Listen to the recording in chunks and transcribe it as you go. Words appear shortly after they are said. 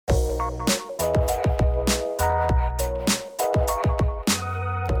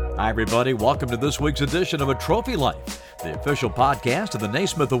Hi, everybody. Welcome to this week's edition of A Trophy Life, the official podcast of the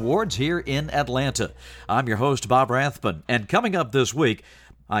Naismith Awards here in Atlanta. I'm your host, Bob Rathbun, and coming up this week,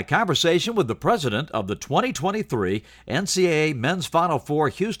 my conversation with the president of the 2023 NCAA Men's Final Four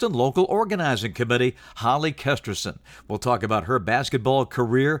Houston Local Organizing Committee, Holly Kesterson. We'll talk about her basketball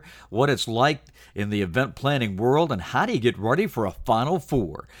career, what it's like in the event planning world, and how do you get ready for a Final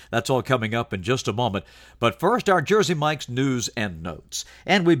Four. That's all coming up in just a moment. But first, our Jersey Mike's news and notes.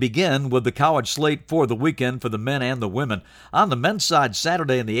 And we begin with the college slate for the weekend for the men and the women. On the men's side,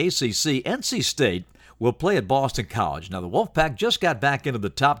 Saturday in the ACC, NC State will play at Boston College. Now, the Wolfpack just got back into the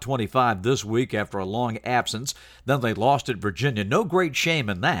top 25 this week after a long absence. Then they lost at Virginia. No great shame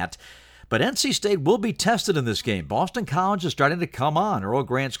in that. But NC State will be tested in this game. Boston College is starting to come on. Earl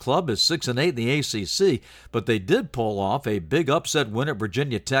Grant's club is 6-8 in the ACC, but they did pull off a big upset win at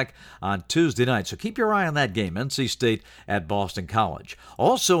Virginia Tech on Tuesday night. So keep your eye on that game, NC State at Boston College.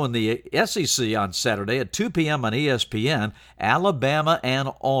 Also in the SEC on Saturday at 2 p.m. on ESPN, Alabama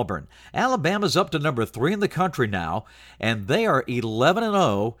and Auburn. Alabama's up to number 3 in the country now, and they are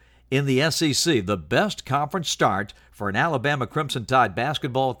 11-0 in the SEC, the best conference start for an Alabama Crimson Tide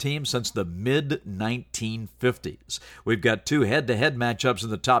basketball team since the mid-1950s. We've got 2 head-to-head matchups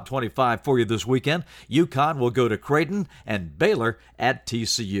in the top 25 for you this weekend. UConn will go to Creighton and Baylor at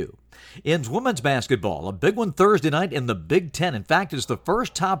TCU. In women's basketball, a big one Thursday night in the Big Ten. In fact, it's the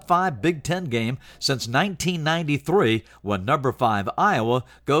first top 5 Big Ten game since 1993 when number 5 Iowa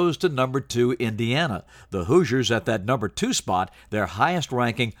goes to number 2 Indiana. The Hoosiers at that number 2 spot, their highest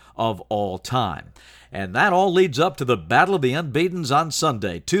ranking of all time. And that all leads up to the Battle of the Unbeatens on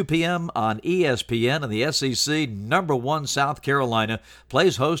Sunday, 2 p.m. on ESPN, and the SEC. Number 1 South Carolina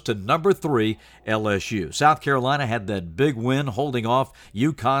plays host to number 3 LSU. South Carolina had that big win holding off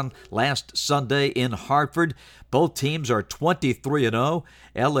UConn last Sunday in Hartford. Both teams are 23-0.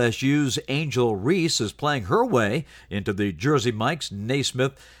 LSU's Angel Reese is playing her way into the Jersey Mike's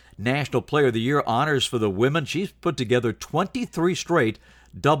Naismith National Player of the Year honors for the women. She's put together 23 straight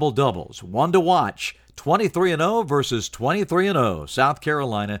double-doubles. One to watch. 23-0 versus 23-0, South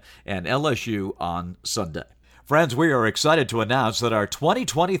Carolina and LSU on Sunday. Friends, we are excited to announce that our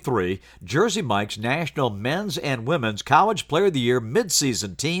 2023 Jersey Mike's National Men's and Women's College Player of the Year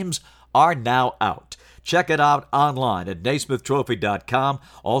midseason teams are now out. Check it out online at NaismithTrophy.com.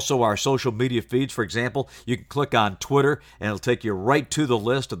 Also, our social media feeds, for example, you can click on Twitter, and it'll take you right to the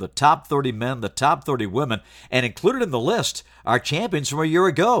list of the top 30 men, the top 30 women, and included in the list are champions from a year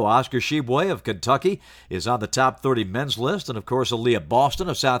ago. Oscar Tshiebwe of Kentucky is on the top 30 men's list, and of course, Aaliyah Boston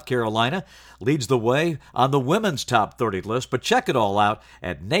of South Carolina leads the way on the women's top 30 list. But check it all out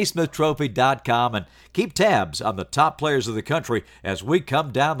at NaismithTrophy.com and keep tabs on the top players of the country as we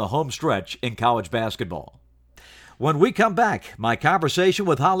come down the home stretch in college basketball. When we come back, my conversation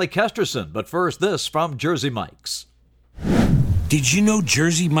with Holly Kesterson. But first, this from Jersey Mike's. Did you know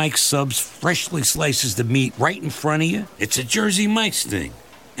Jersey Mike's Subs freshly slices the meat right in front of you? It's a Jersey Mike's thing.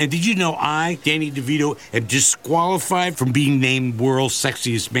 And did you know I, Danny DeVito, am disqualified from being named World's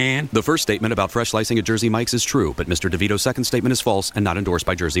Sexiest Man? The first statement about fresh slicing at Jersey Mike's is true, but Mr. DeVito's second statement is false and not endorsed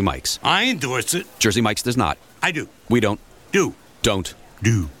by Jersey Mike's. I endorse it. Jersey Mike's does not. I do. We don't. Do. Don't.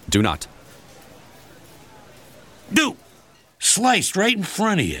 Do. Do not. Do. Sliced right in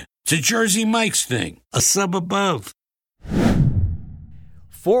front of you. It's a Jersey Mike's thing. A sub above.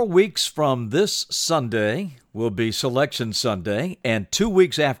 4 weeks from this Sunday will be Selection Sunday, and 2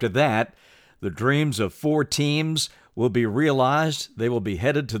 weeks after that, the dreams of 4 teams will be realized. They will be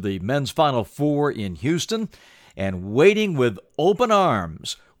headed to the men's Final Four in Houston, and waiting with open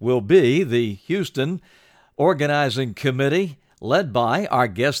arms will be the Houston Organizing Committee, led by our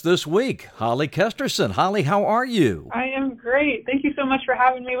guest this week, Holly Kesterson. Holly, how are you? I am great. Thank you so much for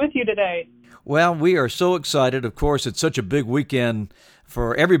having me with you today. Well, we are so excited. Of course, it's such a big weekend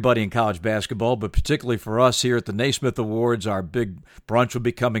for everybody in college basketball, but particularly for us here at the Naismith Awards. Our big brunch will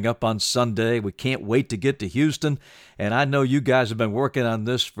be coming up on Sunday. We can't wait to get to Houston, and I know you guys have been working on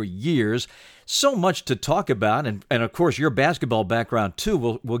this for years. So much to talk about, and of course, your basketball background,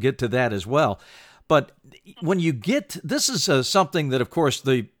 too. We'll get to that as well. But when you get, this is something that, of course,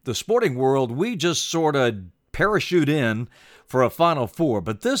 the sporting world, we just sort of parachute in for a Final Four.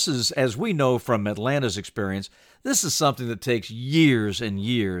 But this is, as we know from Atlanta's experience, this is something that takes years and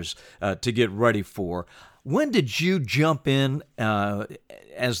years to get ready for. When did you jump in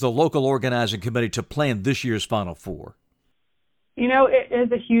as the local organizing committee to plan this year's Final Four? It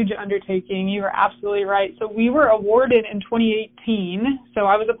is a huge undertaking. You are absolutely right. So we were awarded in 2018. So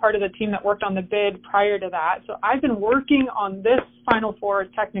I was a part of the team that worked on the bid prior to that. So I've been working on this Final Four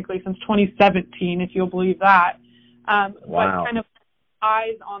technically since 2017, if you'll believe that. Wow. But kind of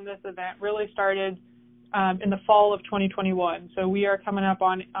eyes on this event really started in the fall of 2021. So we are coming up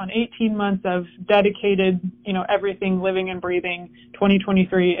on 18 months of dedicated, everything living and breathing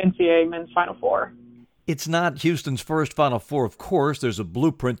 2023 NCAA Men's Final Four. It's not Houston's first Final Four, of course. There's a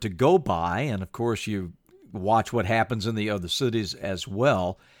blueprint to go by, and of course you watch what happens in the other cities as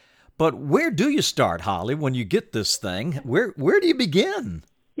well. But where do you start, Holly, when you get this thing? Where do you begin?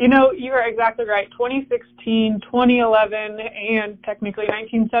 You are exactly right. 2016, 2011, and technically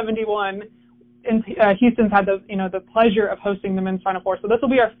 1971, Houston's had the pleasure of hosting the Men's Final Four. So this will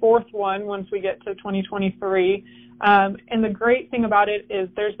be our fourth one once we get to 2023. And the great thing about it is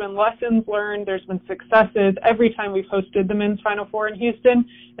there's been lessons learned, there's been successes every time we've hosted the Men's Final Four in Houston.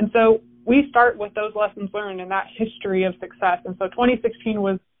 And so we start with those lessons learned and that history of success. And so 2016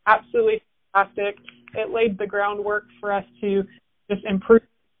 was absolutely fantastic. It laid the groundwork for us to just improve,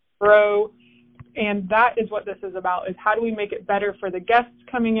 grow. And that is what this is about, is how do we make it better for the guests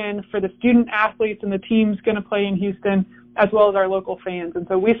coming in, for the student athletes and the teams going to play in Houston, as well as our local fans. And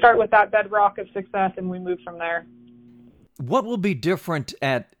so we start with that bedrock of success and we move from there. What will be different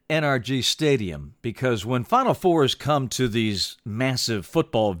at NRG Stadium? Because when Final Fours come to these massive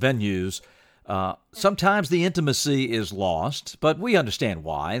football venues, sometimes the intimacy is lost, but we understand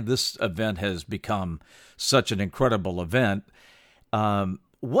why. This event has become such an incredible event.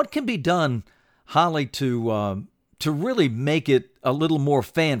 What can be done, Holly, to really make it a little more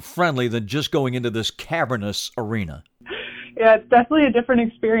fan-friendly than just going into this cavernous arena? Yeah, it's definitely a different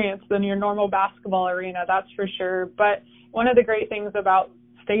experience than your normal basketball arena, that's for sure. But one of the great things about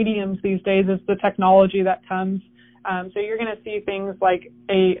stadiums these days is the technology that comes. So you're going to see things like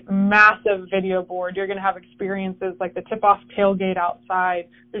a massive video board. You're going to have experiences like the tip-off tailgate outside.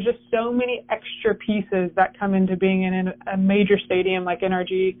 There's just so many extra pieces that come into being in a major stadium like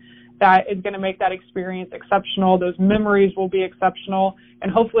NRG that is going to make that experience exceptional. Those memories will be exceptional.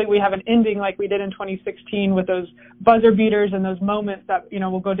 And hopefully we have an ending like we did in 2016 with those buzzer beaters and those moments that,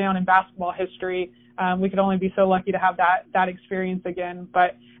 will go down in basketball history. We could only be so lucky to have that experience again.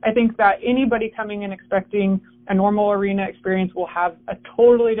 But I think that anybody coming in expecting a normal arena experience will have a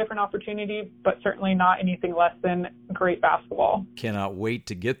totally different opportunity, but certainly not anything less than great basketball. Cannot wait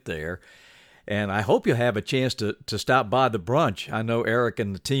to get there. And I hope you'll have a chance to stop by the brunch. I know Eric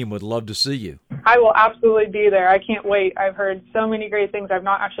and the team would love to see you. I will absolutely be there. I can't wait. I've heard so many great things. I've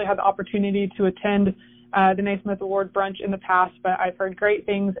not actually had the opportunity to attend the Naismith Award brunch in the past, but I've heard great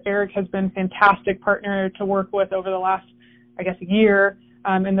things. Eric has been a fantastic partner to work with over the last, year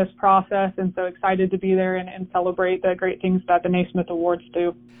in this process, and so excited to be there and celebrate the great things that the Naismith Awards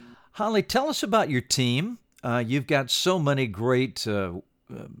do. Holly, tell us about your team. You've got so many great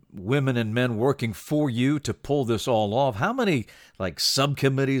women and men working for you to pull this all off. How many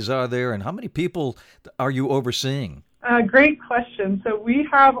subcommittees are there, and how many people are you overseeing? Great question. So we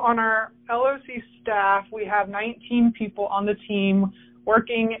have on our LOC staff, we have 19 people on the team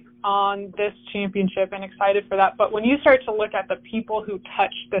working on this championship, and excited for that. But when you start to look at the people who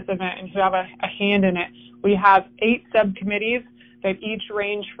touch this event and who have a hand in it, we have 8 subcommittees that each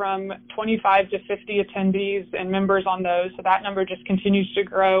range from 25 to 50 attendees and members on those. So that number just continues to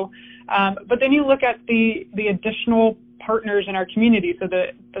grow. But then you look at the additional partners in our community. So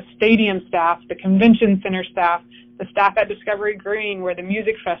the stadium staff, the convention center staff, the staff at Discovery Green, where the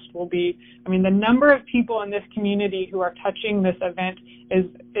Music Fest will be. I mean, the number of people in this community who are touching this event is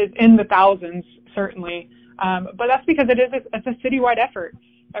in the thousands, certainly. But that's because it's a citywide effort.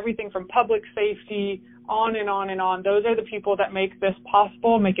 Everything from public safety on and on and on. Those are the people that make this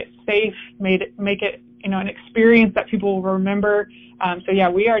possible, make it safe, make it an experience that people will remember. So yeah,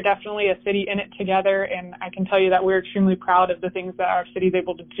 we are definitely a city in it together, and I can tell you that we're extremely proud of the things that our city is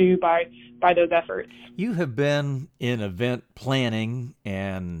able to do by those efforts. You have been in event planning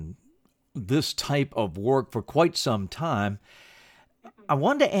and this type of work for quite some time. I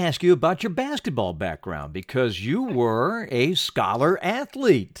wanted to ask you about your basketball background, because you were a scholar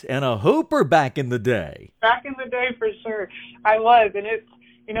athlete and a hooper back in the day. Back in the day, for sure, I was, and it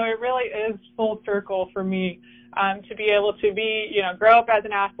really is full circle for me to be able to grow up as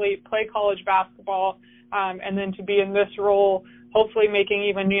an athlete, play college basketball, and then to be in this role, hopefully making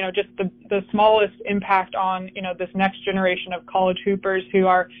even just the smallest impact on this next generation of college hoopers who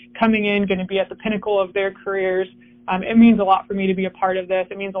are coming in, going to be at the pinnacle of their careers. It means a lot for me to be a part of this.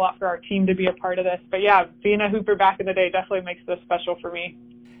 It means a lot for our team to be a part of this. But yeah, being a hooper back in the day definitely makes this special for me.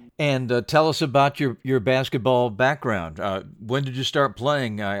 And tell us about your basketball background. When did you start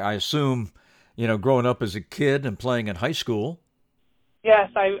playing? I assume, growing up as a kid and playing in high school.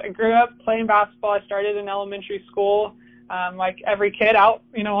 Yes, I grew up playing basketball. I started in elementary school, like every kid out,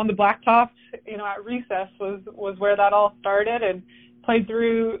 on the blacktops, at recess was where that all started, and played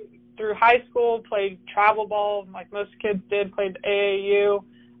through high school, played travel ball like most kids did, played AAU,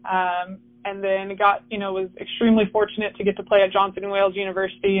 and then was extremely fortunate to get to play at Johnson & Wales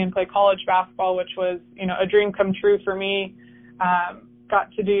University and play college basketball, which was, a dream come true for me.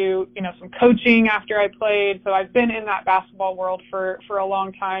 Got to do, some coaching after I played. So I've been in that basketball world for a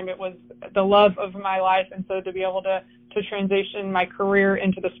long time. It was the love of my life. And so to be able to transition my career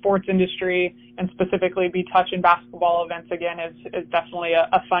into the sports industry and specifically be touching basketball events again is definitely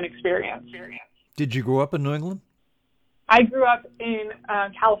a fun experience. Did you grow up in New England? I grew up in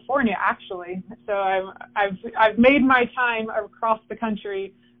California, actually. So I've made my time across the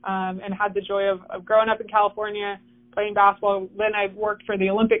country and had the joy of growing up in California, playing basketball. Then I worked for the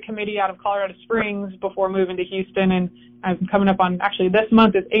Olympic Committee out of Colorado Springs before moving to Houston, and I'm coming up on, actually this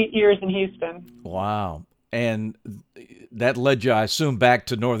month is 8 years in Houston. Wow. And that led you, I assume, back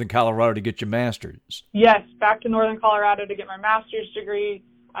to Northern Colorado to get your master's. Yes, back to Northern Colorado to get my master's degree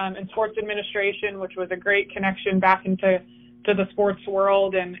in sports administration, which was a great connection back into the sports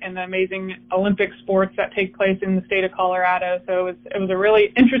world and the amazing Olympic sports that take place in the state of Colorado. So it was a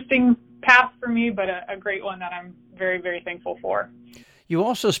really interesting path for me, but a great one that I'm very, very thankful for. You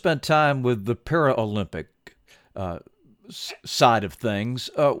also spent time with the Paralympic side of things.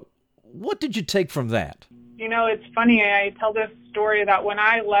 What did you take from that? It's funny. I tell this story that when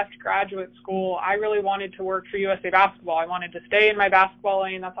I left graduate school, I really wanted to work for USA Basketball. I wanted to stay in my basketball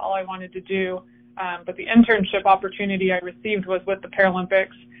lane. That's all I wanted to do. But the internship opportunity I received was with the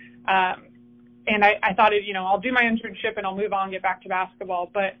Paralympics. And I thought, I'll do my internship and I'll move on and get back to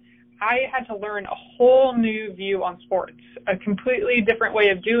basketball. But I had to learn a whole new view on sports, a completely different way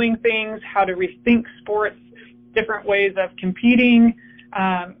of doing things, how to rethink sports, different ways of competing.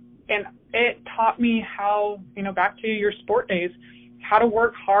 And it taught me how, back to your sport days, how to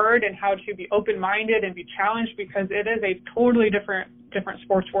work hard and how to be open-minded and be challenged, because it is a totally different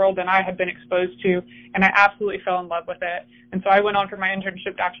sports world than I had been exposed to. And I absolutely fell in love with it. And so I went on for my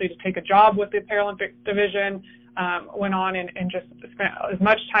internship to take a job with the Paralympic division. Went on and just spent as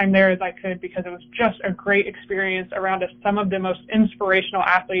much time there as I could, because it was just a great experience around some of the most inspirational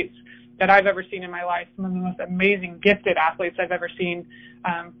athletes that I've ever seen in my life, some of the most amazing, gifted athletes I've ever seen.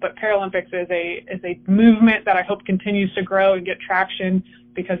 But Paralympics is a movement that I hope continues to grow and get traction,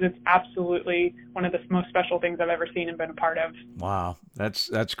 because it's absolutely one of the most special things I've ever seen and been a part of. Wow,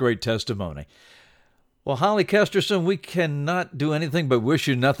 that's great testimony. Well, Holly Kesterson, we cannot do anything but wish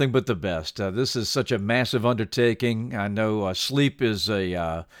you nothing but the best. This is such a massive undertaking. I know sleep is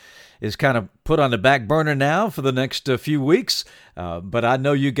kind of put on the back burner now for the next few weeks, but I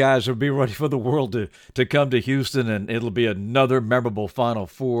know you guys will be ready for the world to come to Houston, and it'll be another memorable Final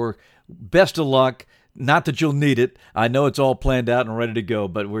Four. Best of luck. Not that you'll need it. I know it's all planned out and ready to go,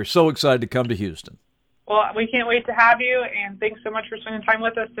 but we're so excited to come to Houston. Well, we can't wait to have you, and thanks so much for spending time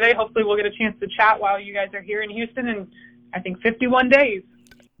with us today. Hopefully we'll get a chance to chat while you guys are here in Houston in, I think, 51 days.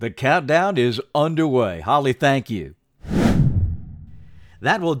 The countdown is underway. Holly, thank you.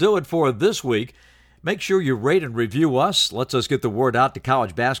 That will do it for this week. Make sure you rate and review us. Lets us get the word out to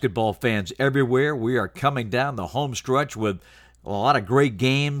college basketball fans everywhere. We are coming down the home stretch with a lot of great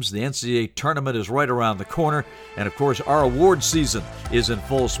games. The NCAA tournament is right around the corner. And, of course, our award season is in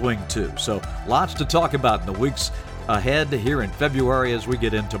full swing, too. So lots to talk about in the weeks ahead here in February as we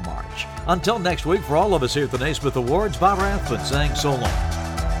get into March. Until next week, for all of us here at the Naismith Awards, Bob Rathbun saying so long.